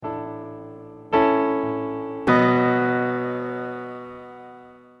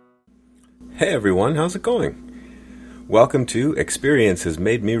Hey everyone, how's it going? Welcome to Experience Has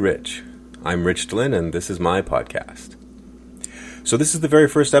Made Me Rich. I'm Rich Dlin and this is my podcast. So this is the very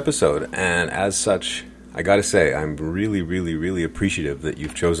first episode, and as such, I gotta say, I'm really appreciative that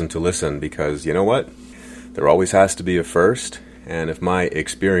you've chosen to listen because, you know what? There always has to be a first, and if my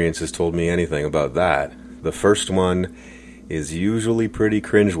experience has told me anything about that, the first one is usually pretty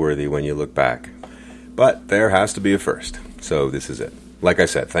cringeworthy when you look back. But there has to be a first, so this is it. Like I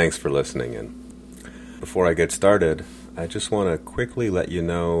said, thanks for listening. And before I get started, I just want to quickly let you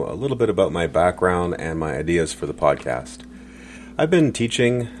know a little bit about my background and my ideas for the podcast. I've been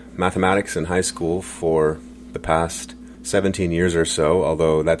teaching mathematics in high school for the past 17 years or so,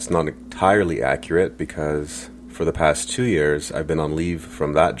 although that's not entirely accurate because for the past 2 years I've been on leave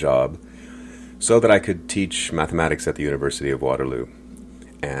from that job so that I could teach mathematics at the University of Waterloo.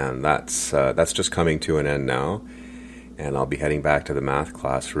 And that's just coming to an end now. And I'll be heading back to the math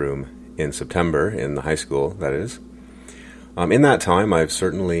classroom in September, in the high school, that is. In that time, I've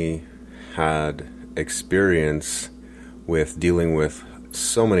certainly had experience with dealing with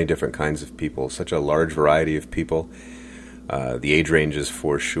so many different kinds of people, such a large variety of people. The age range is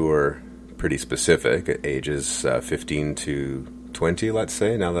for sure pretty specific, ages 15 to 20, let's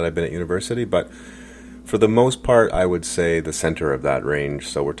say, now that I've been at university. But for the most part, I would say the center of that range,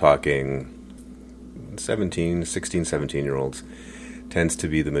 so we're talking 16, 17-year-olds, tends to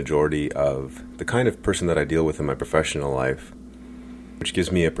be the majority of the kind of person that I deal with in my professional life, which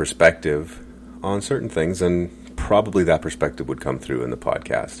gives me a perspective on certain things, and probably that perspective would come through in the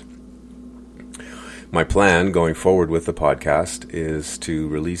podcast. My plan going forward with the podcast is to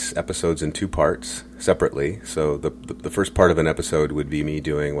release episodes in 2 parts separately. So the first part of an episode would be me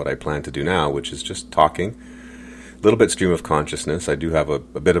doing what I plan to do now, which is just talking, a little bit stream of consciousness. I do have a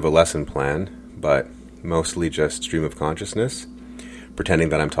bit of a lesson plan, but mostly just stream of consciousness, pretending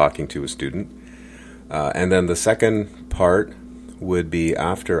that I'm talking to a student. And then the second part would be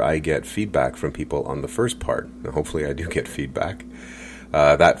after I get feedback from people on the first part. Now, hopefully I do get feedback.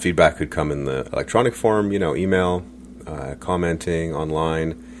 That feedback could come in the electronic form, email, commenting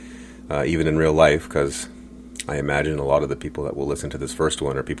online, even in real life, because I imagine a lot of the people that will listen to this first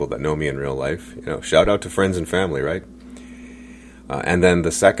one are people that know me in real life. Shout out to friends and family, right? And then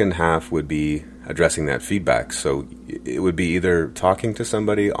the second half would be addressing that feedback. So it would be either talking to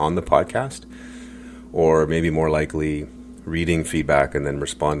somebody on the podcast or maybe more likely reading feedback and then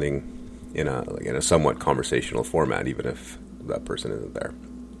responding in a somewhat conversational format, even if that person isn't there.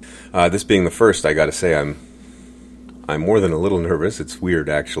 This being the first, I got to say I'm more than a little nervous. It's weird,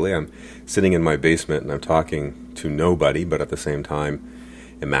 actually. I'm sitting in my basement and I'm talking to nobody, but at the same time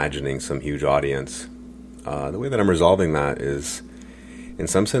imagining some huge audience. The way that I'm resolving that is, in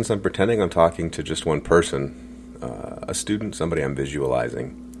some sense, I'm pretending I'm talking to just one person, a student, somebody I'm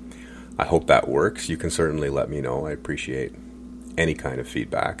visualizing. I hope that works. You can certainly let me know. I appreciate any kind of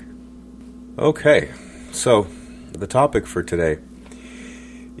feedback. Okay, so the topic for today,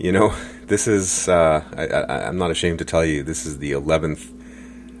 this is, I'm not ashamed to tell you, this is the 11th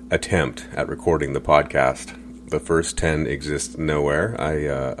attempt at recording the podcast. The first 10 exist nowhere.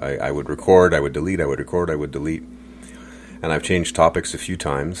 I would record, I would delete, I would record, I would delete. And I've changed topics a few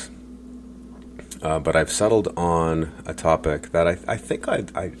times, but I've settled on a topic that I think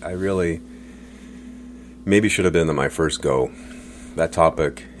I really maybe should have been on my first go. That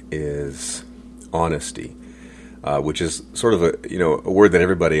topic is honesty, which is sort of a word that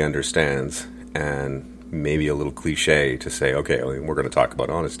everybody understands, and maybe a little cliche to say, okay, we're going to talk about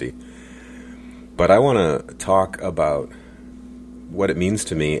honesty. But I want to talk about what it means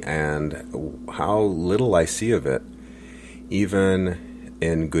to me and how little I see of it, even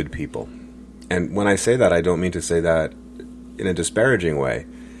in good people. And when I say that, I don't mean to say that in a disparaging way.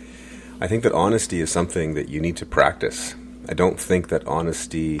 I think that honesty is something that you need to practice. I don't think that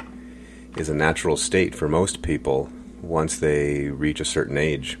honesty is a natural state for most people once they reach a certain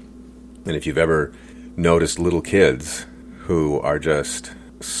age. And if you've ever noticed little kids who are just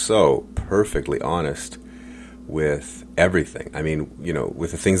so perfectly honest with everything. I mean,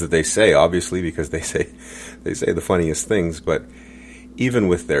 with the things that they say, obviously, because they say the funniest things, but even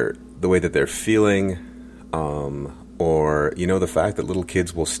with the way that they're feeling, or the fact that little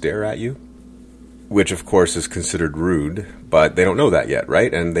kids will stare at you, which of course is considered rude, but they don't know that yet,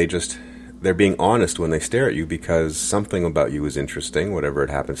 right? And they're being honest when they stare at you because something about you is interesting, whatever it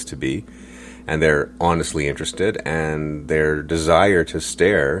happens to be, and they're honestly interested, and their desire to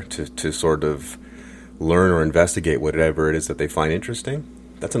stare, to sort of learn or investigate whatever it is that they find interesting,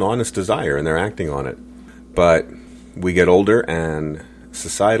 that's an honest desire, and they're acting on it. But we get older, and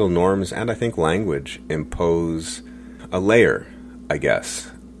societal norms and I think language impose a layer, I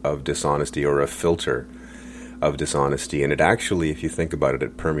guess, of dishonesty or a filter of dishonesty. And it actually, if you think about it,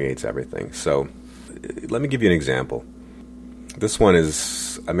 it permeates everything. So let me give you an example. This one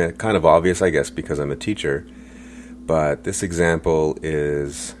is, kind of obvious, I guess, because I'm a teacher. But this example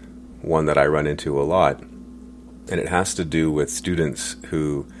is one that I run into a lot. And it has to do with students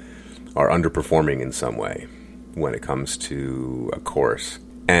who are underperforming in some way when it comes to a course.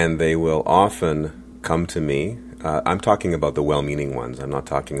 And they will often come to me. I'm talking about the well-meaning ones. I'm not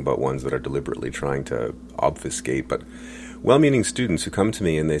talking about ones that are deliberately trying to obfuscate, but well-meaning students who come to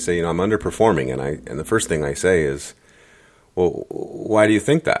me and they say, I'm underperforming. And the first thing I say is, well, why do you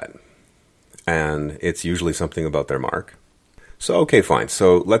think that? And it's usually something about their mark. So, okay, fine.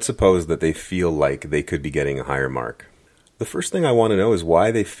 So let's suppose that they feel like they could be getting a higher mark. The first thing I want to know is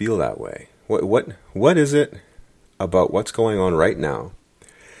why they feel that way. What is it about what's going on right now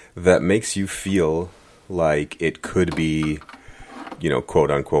that makes you feel like it could be,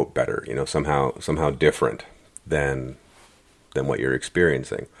 quote unquote better, somehow different than what you're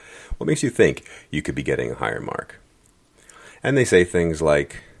experiencing? What makes you think you could be getting a higher mark? And they say things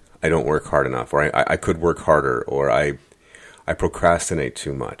like, I don't work hard enough, or I could work harder, or I procrastinate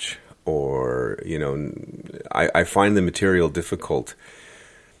too much, or, I find the material difficult,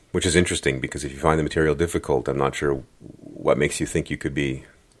 which is interesting because if you find the material difficult, I'm not sure what makes you think you could be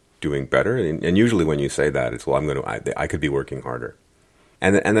doing better. And usually when you say that, it's, well, I could be working harder.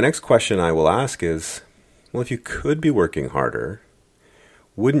 And the next question I will ask is, well, if you could be working harder,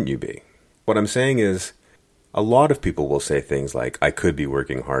 wouldn't you be? What I'm saying is, a lot of people will say things like, I could be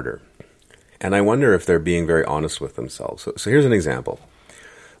working harder. And I wonder if they're being very honest with themselves. So here's an example.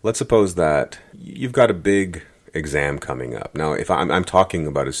 Let's suppose that you've got a big exam coming up. Now, if I'm talking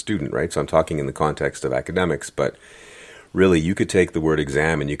about a student, right? So I'm talking in the context of academics, but really you could take the word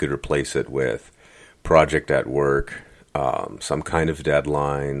exam and you could replace it with project at work, some kind of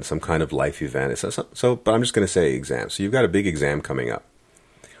deadline, some kind of life event. But I'm just going to say exam. So you've got a big exam coming up.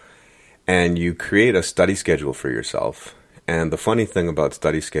 And you create a study schedule for yourself. And the funny thing about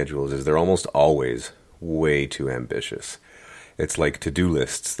study schedules is they're almost always way too ambitious. It's like to-do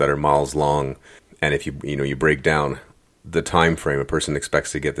lists that are miles long. And if you break down the time frame a person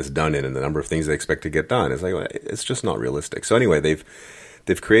expects to get this done in and the number of things they expect to get done, it's just not realistic. So anyway,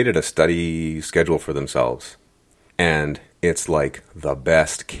 they've created a study schedule for themselves. And it's like the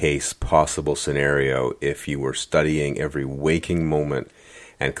best case possible scenario if you were studying every waking moment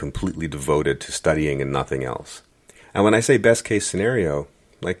and completely devoted to studying and nothing else. And when I say best case scenario,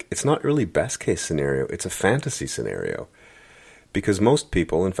 it's not really best case scenario, it's a fantasy scenario. Because most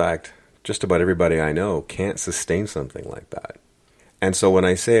people, in fact, just about everybody I know, can't sustain something like that. And so when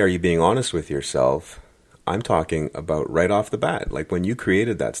I say, are you being honest with yourself, I'm talking about right off the bat. Like when you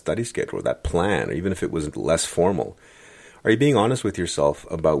created that study schedule, that plan, or even if it was less formal, are you being honest with yourself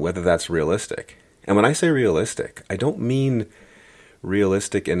about whether that's realistic? And when I say realistic, I don't mean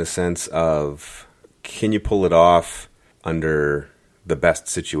realistic in a sense of, can you pull it off under the best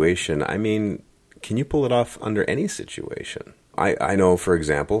situation? I mean, can you pull it off under any situation? I know, for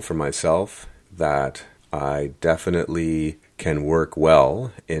example, for myself, that I definitely can work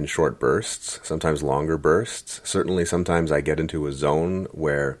well in short bursts, sometimes longer bursts. Certainly sometimes I get into a zone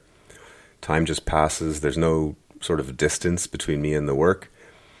where time just passes. There's no sort of distance between me and the work.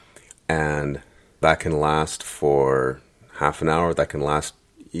 And that can last for half an hour. That can last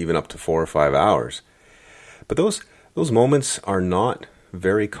even up to 4 or 5 hours. But those moments are not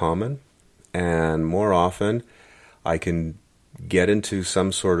very common. And more often, I can get into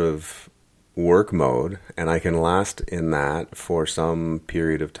some sort of work mode and I can last in that for some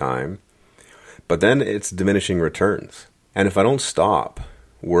period of time. But then it's diminishing returns. And if I don't stop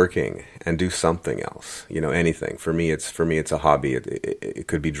working and do something else, anything, for me it's a hobby. It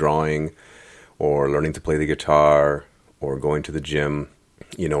could be drawing or learning to play the guitar or going to the gym,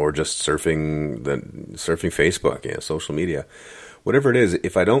 or just surfing Facebook, social media. Whatever it is,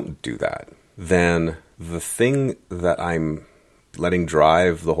 if I don't do that, then the thing that I'm letting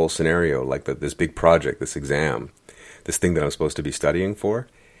drive the whole scenario, like this big project, this exam, this thing that I'm supposed to be studying for,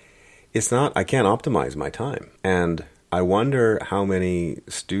 I can't optimize my time. And I wonder how many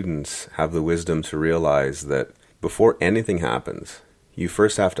students have the wisdom to realize that before anything happens, you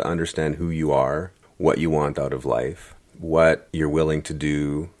first have to understand who you are, what you want out of life, what you're willing to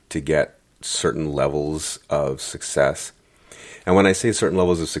do to get certain levels of success. And when I say certain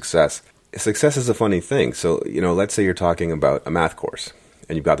levels of success is a funny thing. So, let's say you're talking about a math course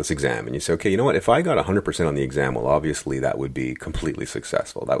and you've got this exam and you say, okay, you know what? If I got 100% on the exam, well, obviously that would be completely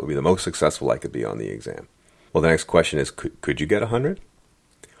successful. That would be the most successful I could be on the exam. Well, the next question is, could you get 100?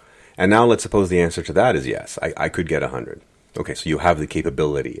 And now let's suppose the answer to that is yes, I could get 100. Okay, so you have the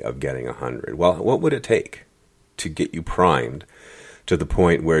capability of getting 100. Well, what would it take to get you primed to the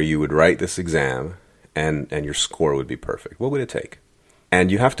point where you would write this exam and your score would be perfect? What would it take?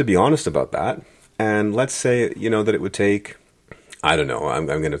 And you have to be honest about that. And let's say, that it would take, I don't know, I'm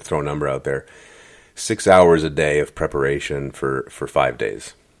going to throw a number out there, 6 hours a day of preparation for 5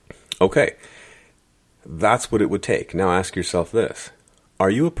 days. Okay, that's what it would take. Now ask yourself this. Are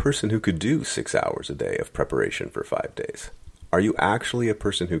you a person who could do 6 hours a day of preparation for 5 days? Are you actually a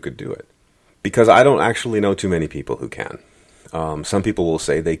person who could do it? Because I don't actually know too many people who can. Some people will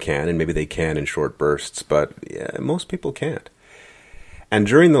say they can, and maybe they can in short bursts, but most people can't. And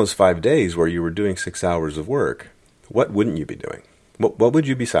during those 5 days where you were doing 6 hours of work, what wouldn't you be doing? What would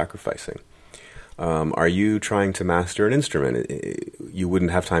you be sacrificing? Are you trying to master an instrument? You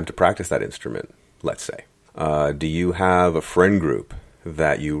wouldn't have time to practice that instrument, let's say. Do you have a friend group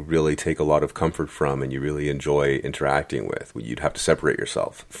that you really take a lot of comfort from and you really enjoy interacting with? You'd have to separate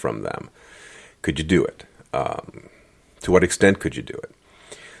yourself from them. Could you do it? To what extent could you do it?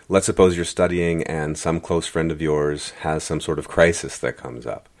 Let's suppose you're studying and some close friend of yours has some sort of crisis that comes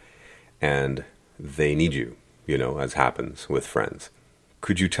up and they need you, as happens with friends.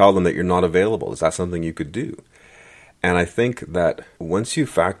 Could you tell them that you're not available? Is that something you could do? And I think that once you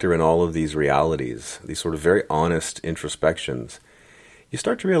factor in all of these realities, these sort of very honest introspections, you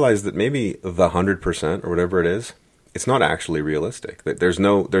start to realize that maybe the 100% or whatever it is, it's not actually realistic. That there's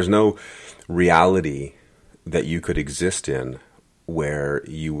no reality that you could exist in where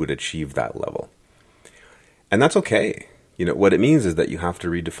you would achieve that level. And that's okay. What it means is that you have to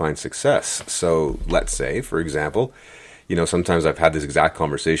redefine success. So let's say, for example, sometimes I've had this exact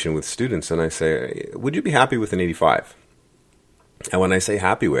conversation with students and I say, would you be happy with an 85? And when I say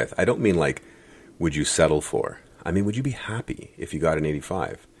happy with, I don't mean like, would you settle for? I mean, would you be happy if you got an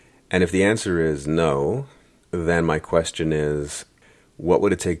 85? And if the answer is no, then my question is, what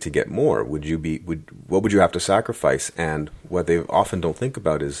would it take to get more? What would you have to sacrifice? And what they often don't think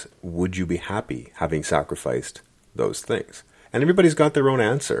about is, would you be happy having sacrificed those things? And everybody's got their own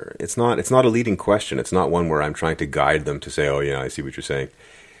answer. It's not a leading question. It's not one where I'm trying to guide them to say, oh yeah, I see what you're saying.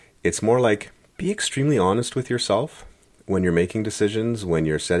 It's more like, be extremely honest with yourself when you're making decisions, when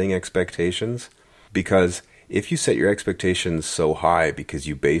you're setting expectations. Because if you set your expectations so high because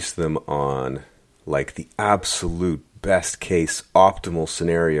you base them on like the absolute best case optimal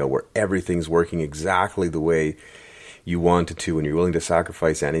scenario where everything's working exactly the way you want it to and you're willing to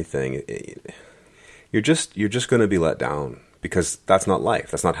sacrifice anything, you're just going to be let down, because that's not life.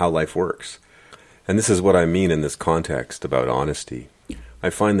 That's not how life works. And this is what I mean in this context about honesty.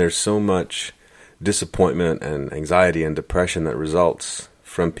 I find there's so much disappointment and anxiety and depression that results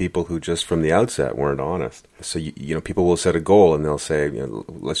from people who just from the outset weren't honest. So, people will set a goal and they'll say,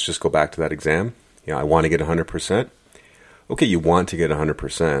 let's just go back to that exam. I want to get 100%. Okay, you want to get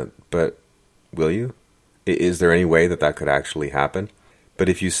 100%, but will you? Is there any way that could actually happen? But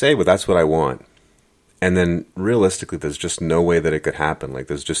if you say, well, that's what I want, and then realistically there's just no way that it could happen, like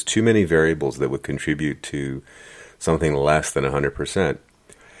there's just too many variables that would contribute to something less than 100%,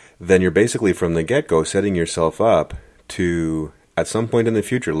 then you're basically from the get-go setting yourself up to, at some point in the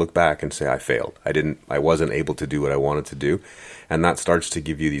future, look back and say, I failed. I wasn't able to do what I wanted to do. And that starts to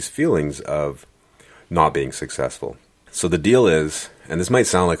give you these feelings of not being successful. So the deal is, and this might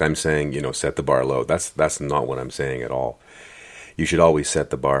sound like I'm saying, set the bar low. That's not what I'm saying at all. You should always set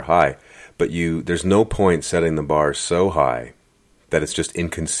the bar high. But there's no point setting the bar so high that it's just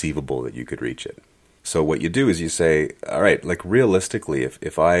inconceivable that you could reach it. So what you do is you say, all right, like realistically,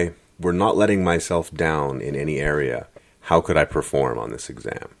 if I were not letting myself down in any area, how could I perform on this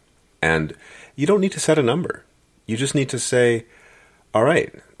exam? And you don't need to set a number. You just need to say, all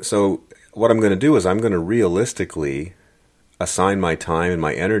right, so what I'm going to do is I'm going to realistically assign my time and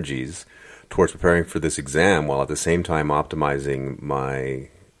my energies towards preparing for this exam while at the same time optimizing my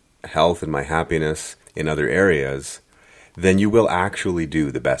health and my happiness in other areas. Then you will actually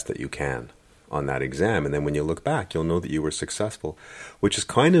do the best that you can on that exam. And then when you look back, you'll know that you were successful, which is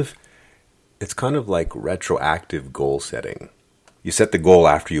kind of like retroactive goal setting. You set the goal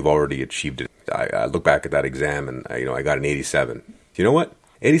after you've already achieved it. I look back at that exam and I got an 87. You know what?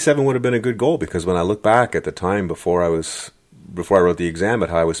 87 would have been a good goal, because when I look back at the time before I wrote the exam at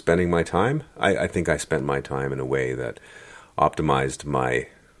how I was spending my time, I think I spent my time in a way that optimized my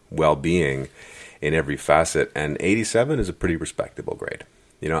well-being in every facet. And 87 is a pretty respectable grade.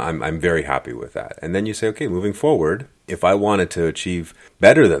 I'm very happy with that. And then you say, okay, moving forward, if I wanted to achieve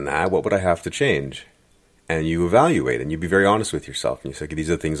better than that, what would I have to change? And you evaluate and you be very honest with yourself. And you say, okay, these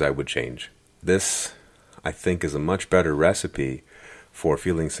are the things I would change. This, I think, is a much better recipe for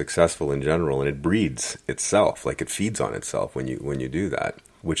feeling successful in general, and it breeds itself, like it feeds on itself when you do that,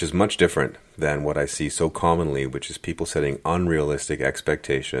 which is much different than what I see so commonly, which is people setting unrealistic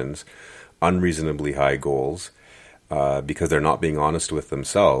expectations, unreasonably high goals, because they're not being honest with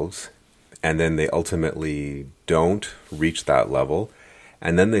themselves, and then they ultimately don't reach that level,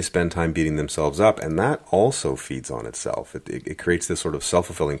 and then they spend time beating themselves up, and that also feeds on itself. It creates this sort of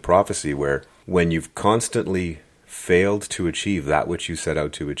self-fulfilling prophecy where when you've constantly failed to achieve that which you set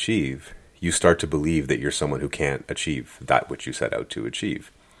out to achieve, you start to believe that you're someone who can't achieve that which you set out to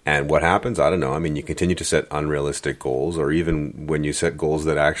achieve. And what happens? I don't know. I mean, you continue to set unrealistic goals, or even when you set goals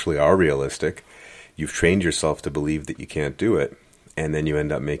that actually are realistic, you've trained yourself to believe that you can't do it, and then you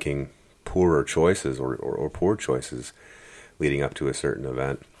end up making poorer choices or poor choices leading up to a certain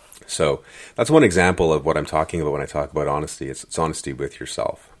event. So that's one example of what I'm talking about when I talk about honesty. It's honesty with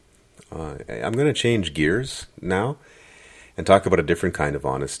yourself. I'm going to change gears now and talk about a different kind of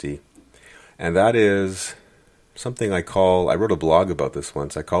honesty. And that is something I wrote a blog about this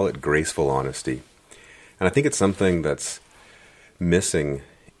once. I call it graceful honesty. And I think it's something that's missing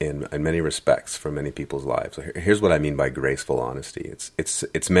in many respects from many people's lives. Here's what I mean by graceful honesty.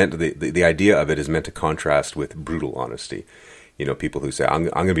 It's meant, the idea of it is meant to contrast with brutal honesty. You know, people who say, I'm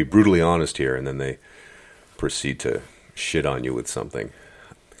going to be brutally honest here, and then they proceed to shit on you with something.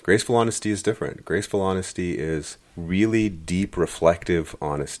 Graceful honesty is different. Graceful honesty is really deep, reflective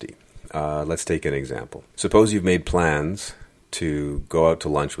honesty. Let's take an example. Suppose you've made plans to go out to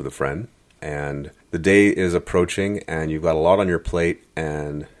lunch with a friend, and the day is approaching, and you've got a lot on your plate,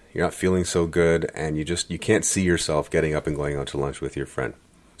 and you're not feeling so good, and you can't see yourself getting up and going out to lunch with your friend.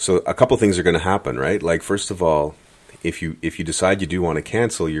 So a couple things are going to happen, right? Like, first of all, if you decide you do want to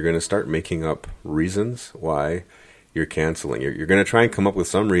cancel, you're going to start making up reasons why you're canceling. You're going to try and come up with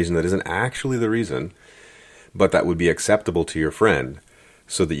some reason that isn't actually the reason, but that would be acceptable to your friend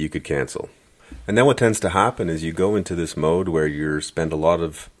so that you could cancel. And then what tends to happen is you go into this mode where you spend a lot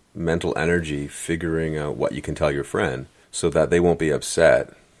of mental energy figuring out what you can tell your friend so that they won't be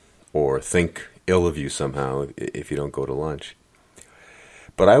upset or think ill of you somehow if you don't go to lunch.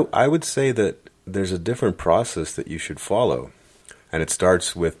 But I would say that there's a different process that you should follow, and it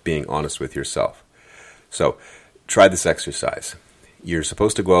starts with being honest with yourself. So try this exercise. You're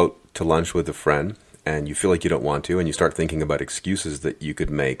supposed to go out to lunch with a friend, and you feel like you don't want to, and you start thinking about excuses that you could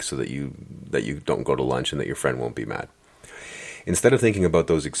make so that you don't go to lunch and that your friend won't be mad. Instead of thinking about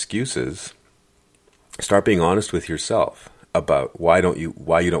those excuses, start being honest with yourself about why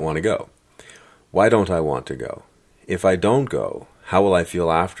you don't want to go. Why don't I want to go? If I don't go, how will I feel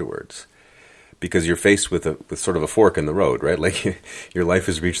afterwards? Because you're faced with sort of a fork in the road, right? Like your life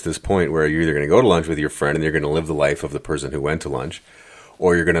has reached this point where you're either going to go to lunch with your friend and you're going to live the life of the person who went to lunch,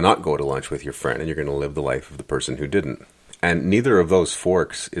 or you're going to not go to lunch with your friend and you're going to live the life of the person who didn't. And neither of those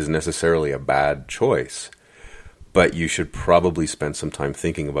forks is necessarily a bad choice, but you should probably spend some time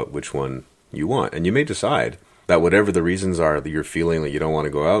thinking about which one you want. And you may decide that whatever the reasons are that you're feeling that you don't want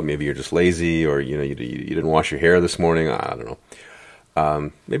to go out, maybe you're just lazy, or you didn't wash your hair this morning, I don't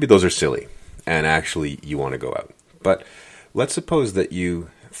know. Maybe those are silly, and actually you want to go out. But let's suppose that you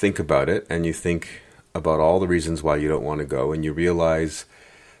think about it, and you think about all the reasons why you don't want to go, and you realize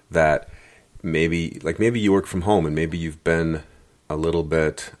that maybe you work from home, and maybe you've been a little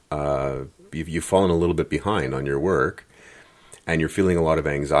bit, you've fallen a little bit behind on your work, and you're feeling a lot of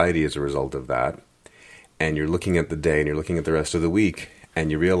anxiety as a result of that, and you're looking at the day, and you're looking at the rest of the week,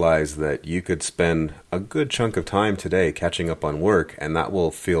 and you realize that you could spend a good chunk of time today catching up on work, and that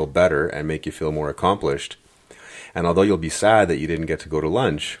will feel better and make you feel more accomplished. And although you'll be sad that you didn't get to go to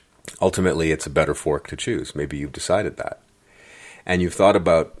lunch, ultimately it's a better fork to choose. Maybe you've decided that. And you've thought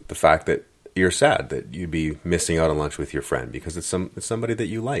about the fact that you're sad that you'd be missing out on lunch with your friend because it's somebody that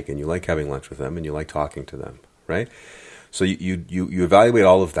you like, and you like having lunch with them, and you like talking to them, right? So you evaluate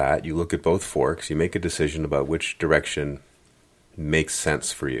all of that, you look at both forks, you make a decision about which direction makes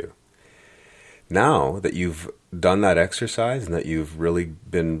sense for you. Now that you've done that exercise and that you've really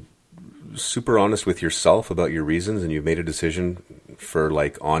been super honest with yourself about your reasons, and you've made a decision for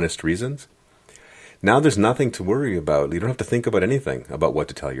like honest reasons, now there's nothing to worry about. You don't have to think about anything about what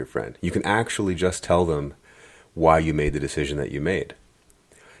to tell your friend. You can actually just tell them why you made the decision that you made.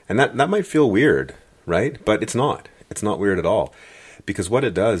 And that might feel weird, right? But it's not. It's not weird at all. Because what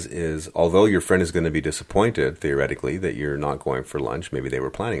it does is, although your friend is going to be disappointed, theoretically, that you're not going for lunch, maybe they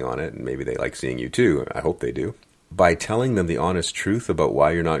were planning on it, and maybe they like seeing you too, I hope they do. By telling them the honest truth about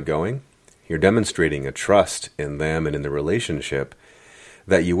why you're not going, you're demonstrating a trust in them and in the relationship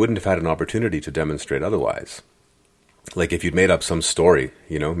that you wouldn't have had an opportunity to demonstrate otherwise. Like if you'd made up some story,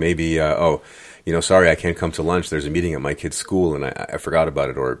 maybe, sorry, I can't come to lunch. There's a meeting at my kid's school and I forgot about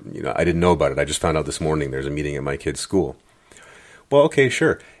it. Or, I didn't know about it. I just found out this morning there's a meeting at my kid's school. Well, okay,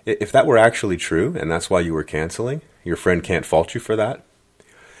 sure. If that were actually true and that's why you were canceling, your friend can't fault you for that.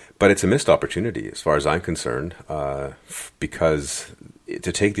 But it's a missed opportunity as far as I'm concerned, because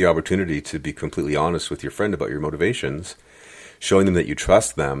to take the opportunity to be completely honest with your friend about your motivations, showing them that you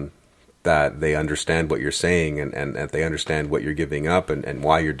trust them, that they understand what you're saying and that they understand what you're giving up and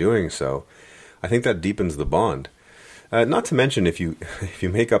why you're doing so, I think that deepens the bond. Not to mention if you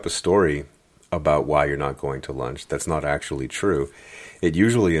make up a story about why you're not going to lunch that's not actually true, it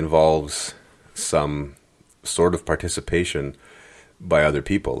usually involves some sort of participation by other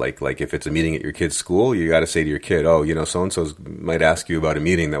people. Like if it's a meeting at your kid's school, you got to say to your kid, oh, so-and-so might ask you about a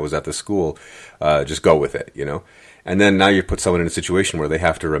meeting that was at the school. Just go with it, And then now you put someone in a situation where they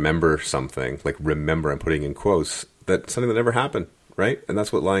have to remember something, like remember, I'm putting in quotes, that something that never happened, right? And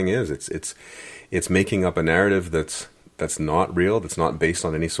that's what lying is. It's making up a narrative that's not real, that's not based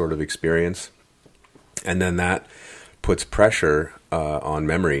on any sort of experience. And then that puts pressure on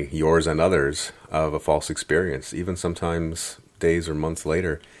memory, yours and others, of a false experience, even sometimes days or months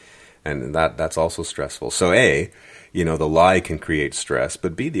later, and that's also stressful. So A, the lie can create stress,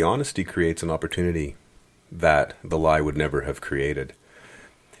 but B, the honesty creates an opportunity that the lie would never have created.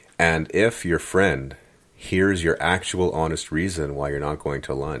 And if your friend hears your actual honest reason why you're not going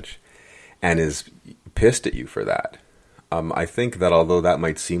to lunch and is pissed at you for that, I think that although that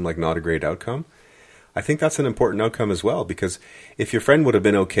might seem like not a great outcome, I think that's an important outcome as well, because if your friend would have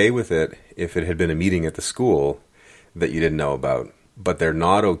been okay with it if it had been a meeting at the school that you didn't know about, but they're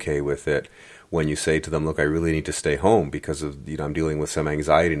not okay with it when you say to them, look, I really need to stay home because of, I'm dealing with some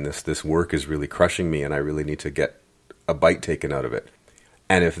anxiety and this work is really crushing me and I really need to get a bite taken out of it.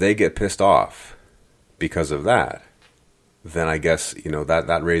 And if they get pissed off because of that, then I guess,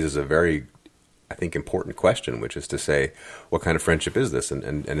 that raises a very, I think, important question, which is to say, what kind of friendship is this?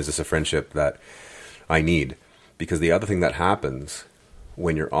 And is this a friendship that I need? Because the other thing that happens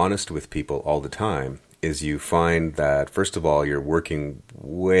when you're honest with people all the time is you find that, first of all, you're working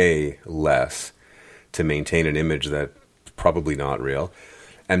way less to maintain an image that's probably not real.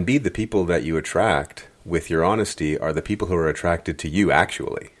 And B, the people that you attract with your honesty are the people who are attracted to you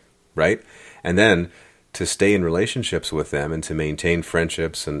actually, right? And then to stay in relationships with them and to maintain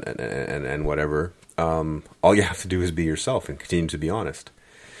friendships and whatever, all you have to do is be yourself and continue to be honest.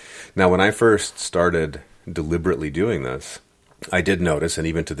 Now, when I first started deliberately doing this, I did notice, and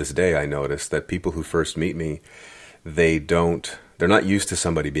even to this day I notice, that people who first meet me, they're not used to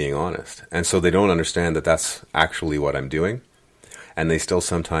somebody being honest. And so they don't understand that that's actually what I'm doing. And they still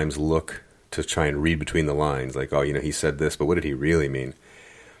sometimes look to try and read between the lines, like, oh, he said this, but what did he really mean?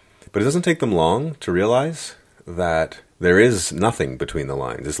 But it doesn't take them long to realize that there is nothing between the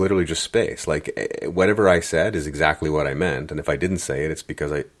lines. It's literally just space. Like, whatever I said is exactly what I meant. And if I didn't say it, it's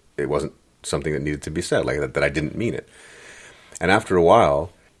because it wasn't something that needed to be said, like that I didn't mean it. And after a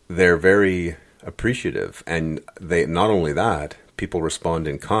while, they're very appreciative. And they not only that, people respond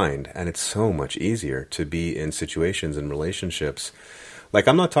in kind. And it's so much easier to be in situations and relationships. Like,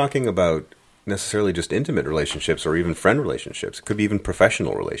 I'm not talking about necessarily just intimate relationships or even friend relationships. It could be even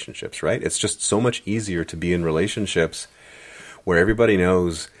professional relationships, right? It's just so much easier to be in relationships where everybody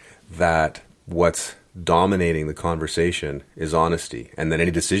knows that what's dominating the conversation is honesty, and that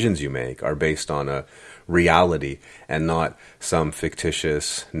any decisions you make are based on a reality and not some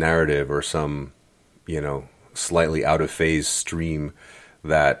fictitious narrative or some, slightly out of phase stream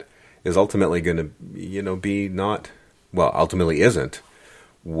that is ultimately going to, be ultimately isn't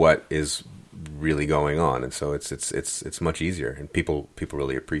what is really going on. And so it's much easier, and people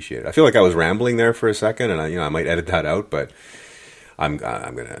really appreciate it. I feel like I was rambling there for a second, and I might edit that out, but I'm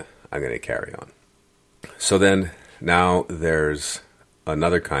gonna carry on. So then now there's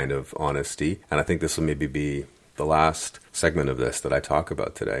another kind of honesty, and I think this will maybe be the last segment of this that I talk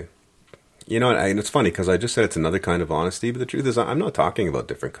about today. And it's funny because I just said it's another kind of honesty, but the truth is I'm not talking about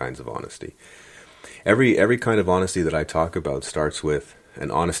different kinds of honesty. Every kind of honesty that I talk about starts with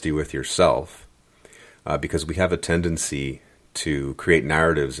an honesty with yourself, because we have a tendency to create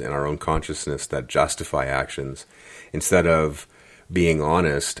narratives in our own consciousness that justify actions instead of being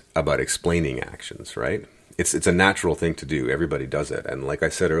honest about explaining actions, right? It's a natural thing to do. Everybody does it. And like I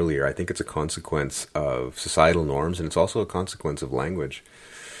said earlier, I think it's a consequence of societal norms, and it's also a consequence of language.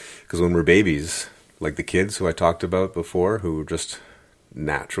 Because when we're babies, like the kids who I talked about before, who were just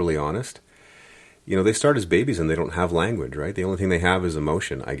naturally honest, they start as babies and they don't have language, right? The only thing they have is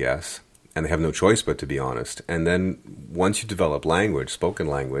emotion, I guess. And they have no choice but to be honest. And then once you develop language, spoken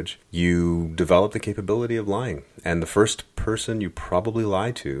language, you develop the capability of lying. And the first person you probably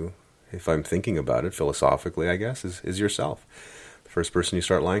lie to if I'm thinking about it philosophically, I guess, is yourself. The first person you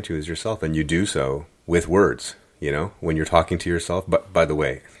start lying to is yourself, and you do so with words, when you're talking to yourself. But by the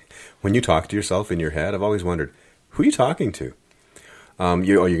way, when you talk to yourself in your head, I've always wondered, who are you talking to?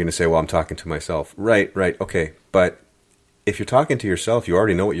 You're going to say, well, I'm talking to myself. Right, okay. But if you're talking to yourself, you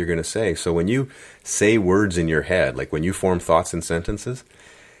already know what you're going to say. So when you say words in your head, like when you form thoughts and sentences,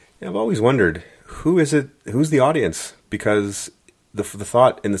 I've always wondered, who's the audience? Because the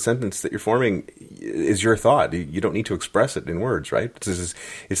thought in the sentence that you're forming is your thought. You don't need to express it in words, right?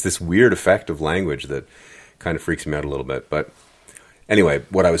 It's this weird effect of language that kind of freaks me out a little bit. But anyway,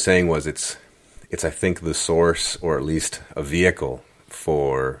 what I was saying was it's I think the source, or at least a vehicle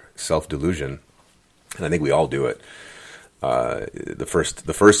for self-delusion, and I think we all do it.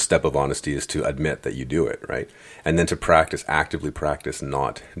 The first step of honesty is to admit that you do it, right? And then to actively practice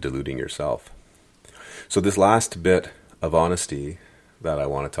not deluding yourself. So this last bit of honesty that I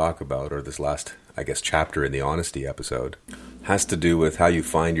want to talk about, or this last, I guess, chapter in the honesty episode, has to do with how you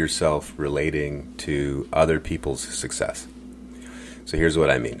find yourself relating to other people's success. So here's what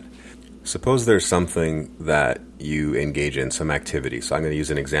I mean. Suppose there's something that you engage in, some activity. So I'm going to use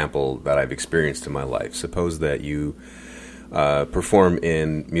an example that I've experienced in my life. Suppose that you perform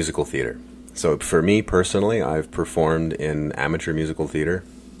in musical theater. So for me personally, I've performed in amateur musical theater.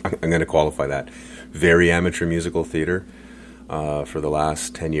 I'm going to qualify that. Very amateur musical theater for the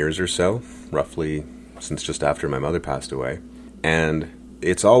last 10 years or so, roughly since just after my mother passed away. And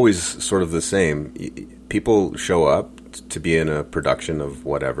it's always sort of the same. People show up to be in a production of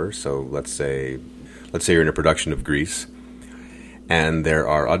whatever. So let's say you're in a production of Grease, and there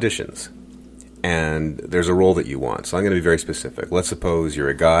are auditions. And there's a role that you want. So I'm going to be very specific. Let's suppose you're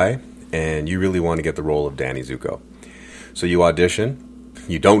a guy and you really want to get the role of Danny Zuko. So you audition.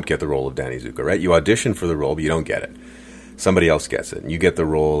 You don't get the role of Danny Zuko, right? You audition for the role, but you don't get it. Somebody else gets it. And you get the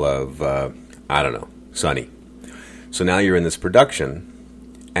role of, Sonny. So now you're in this production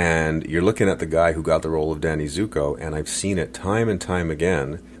and you're looking at the guy who got the role of Danny Zuko, and I've seen it time and time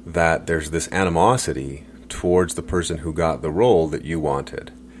again that there's this animosity towards the person who got the role that you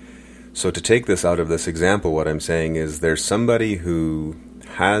wanted. So to take this out of this example, what I'm saying is there's somebody who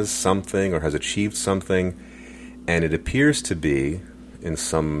has something or has achieved something, and it appears to be, in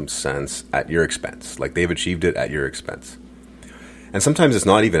some sense, at your expense. Like they've achieved it at your expense. And sometimes it's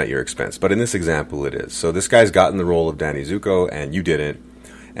not even at your expense, but in this example it is. So this guy's gotten the role of Danny Zuko, and you didn't,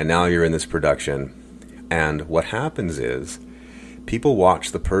 and now you're in this production. And what happens is people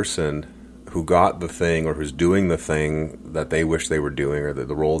watch the person who got the thing or who's doing the thing that they wish they were doing, or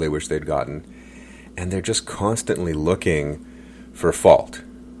the role they wish they'd gotten, and they're just constantly looking for fault,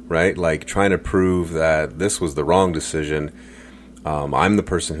 right? Like trying to prove that this was the wrong decision. I'm the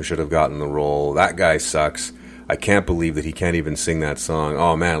person who should have gotten the role. That guy sucks. I can't believe that he can't even sing that song.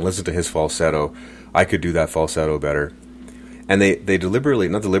 Oh man, listen to his falsetto. I could do that falsetto better. And they deliberately,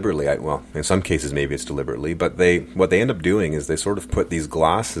 not deliberately, well, in some cases maybe it's deliberately, but what they end up doing is they sort of put these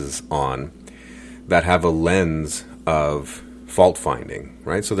glasses on that have a lens of fault finding,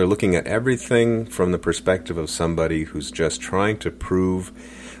 right? So they're looking at everything from the perspective of somebody who's just trying to prove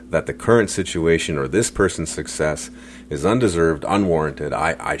that the current situation or this person's success is undeserved, unwarranted.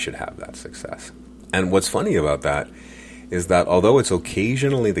 I should have that success. And what's funny about that is that although it's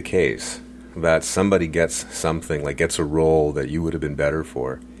occasionally the case that somebody gets something, like gets a role that you would have been better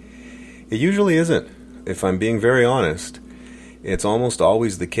for, it usually isn't. If I'm being very honest, it's almost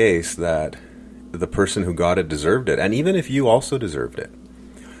always the case that the person who got it deserved it. And even if you also deserved it,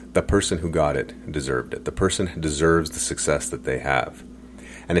 the person who got it deserved it. The person deserves the success that they have.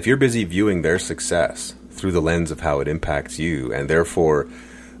 And if you're busy viewing their success through the lens of how it impacts you, and therefore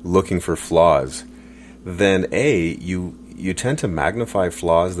looking for flaws, then A, you tend to magnify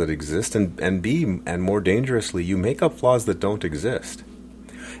flaws that exist, and B, and more dangerously, you make up flaws that don't exist.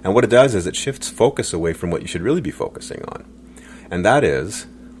 And what it does is it shifts focus away from what you should really be focusing on. And that is,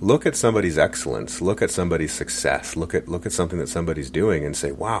 look at somebody's excellence, look at somebody's success, look at something that somebody's doing and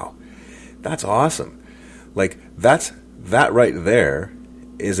say, wow, that's awesome. Like that right there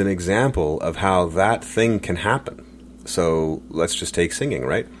is an example of how that thing can happen. So let's just take singing,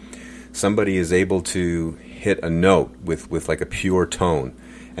 right? Somebody is able to hit a note with like a pure tone,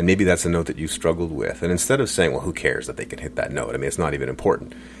 and maybe that's a note that you struggled with. And instead of saying, well, who cares that they can hit that note? I mean, it's not even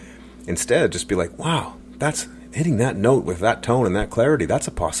important. Instead, just be like, wow, that's hitting that note with that tone and that clarity. That's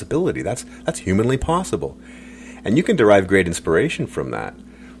a possibility. That's humanly possible. And you can derive great inspiration from that,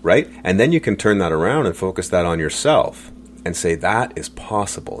 right? And then you can turn that around and focus that on yourself and say, that is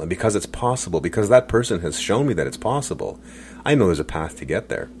possible. And because it's possible, because that person has shown me that it's possible, I know there's a path to get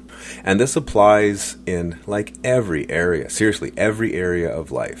there. And this applies in like every area, seriously, every area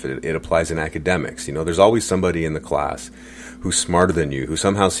of life. It applies in academics. There's always somebody in the class who's smarter than you, who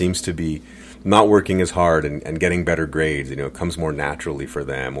somehow seems to be not working as hard and getting better grades. It comes more naturally for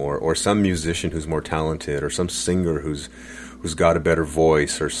them, or some musician who's more talented, or some singer who's got a better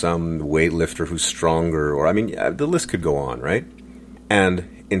voice, or some weightlifter who's stronger, or the list could go on, right?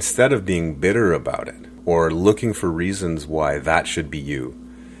 And instead of being bitter about it, or looking for reasons why that should be you,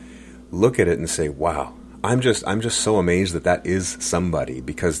 look at it and say, wow, I'm just so amazed that is somebody,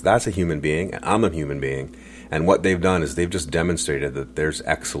 because that's a human being, and I'm a human being, and what they've done is they've just demonstrated that there's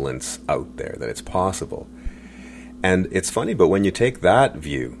excellence out there, that it's possible. And it's funny, but when you take that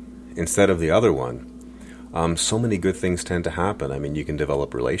view instead of the other one, so many good things tend to happen. You can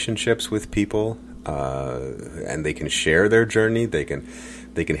develop relationships with people, and they can share their journey. They can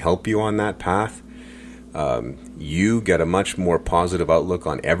help you on that path. You get a much more positive outlook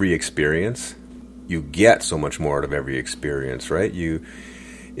on every experience. You get so much more out of every experience, right?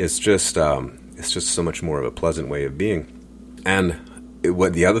 It's just so much more of a pleasant way of being. And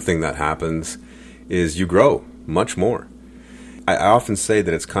what the other thing that happens is you grow much more. I often say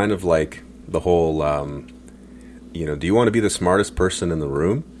that it's kind of like the whole, do you want to be the smartest person in the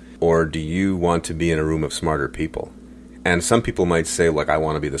room, or do you want to be in a room of smarter people? And some people might say, like, I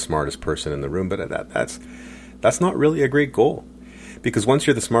want to be the smartest person in the room, but that's not really a great goal. Because once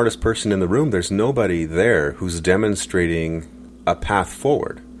you're the smartest person in the room, there's nobody there who's demonstrating a path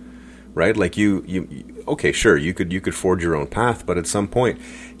forward, right? Like okay, sure, you could forge your own path, but at some point,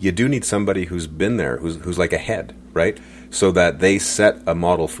 you do need somebody who's been there, who's like ahead, right? So that they set a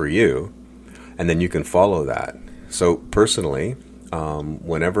model for you, and then you can follow that. So personally,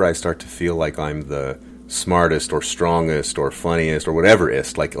 whenever I start to feel like I'm the smartest or strongest or funniest or whatever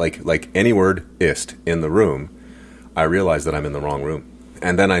ist, like any word ist in the room, I realize that I'm in the wrong room.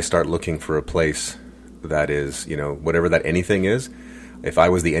 And then I start looking for a place that is, whatever that anything is. If I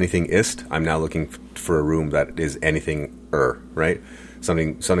was the anything ist, I'm now looking for a room that is anything-er, right?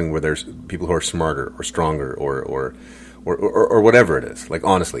 Something where there's people who are smarter or stronger or whatever it is. Like,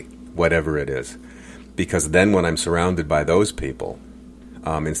 honestly, whatever it is. Because then when I'm surrounded by those people,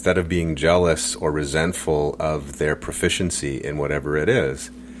 instead of being jealous or resentful of their proficiency in whatever it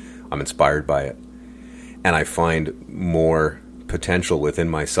is, I'm inspired by it. And I find more potential within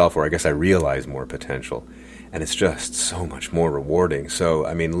myself, or I guess I realize more potential. And it's just so much more rewarding.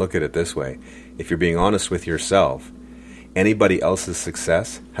 So, look at it this way. If you're being honest with yourself, anybody else's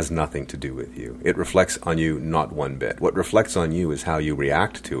success has nothing to do with you. It reflects on you not one bit. What reflects on you is how you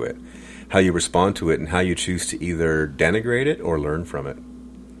react to it, how you respond to it, and how you choose to either denigrate it or learn from it.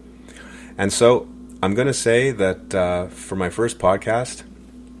 And so I'm going to say that for my first podcast,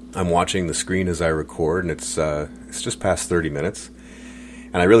 I'm watching the screen as I record, and it's just past 30 minutes.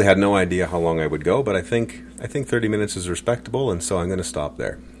 And I really had no idea how long I would go, but I think 30 minutes is respectable, and so I'm going to stop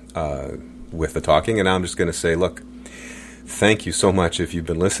there with the talking. And now I'm just going to say, look, thank you so much if you've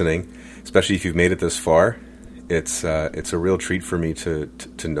been listening, especially if you've made it this far. It's a real treat for me to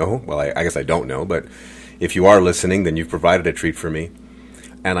know. Well, I guess I don't know, but if you are listening, then you've provided a treat for me.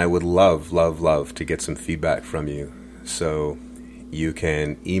 And I would love, love, love to get some feedback from you. So you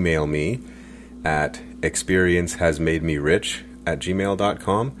can email me at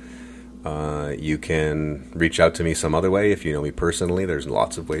experiencehasmademerich@gmail.com. You can reach out to me some other way if you know me personally. There's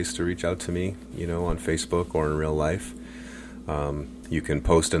lots of ways to reach out to me, on Facebook or in real life. You can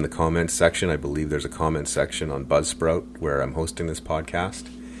post in the comments section. I believe there's a comment section on Buzzsprout where I'm hosting this podcast.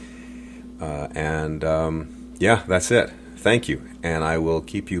 Yeah, that's it. Thank you. And I will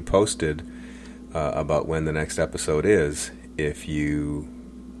keep you posted about when the next episode is if you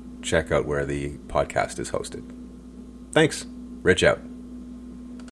check out where the podcast is hosted. Thanks. Rich out.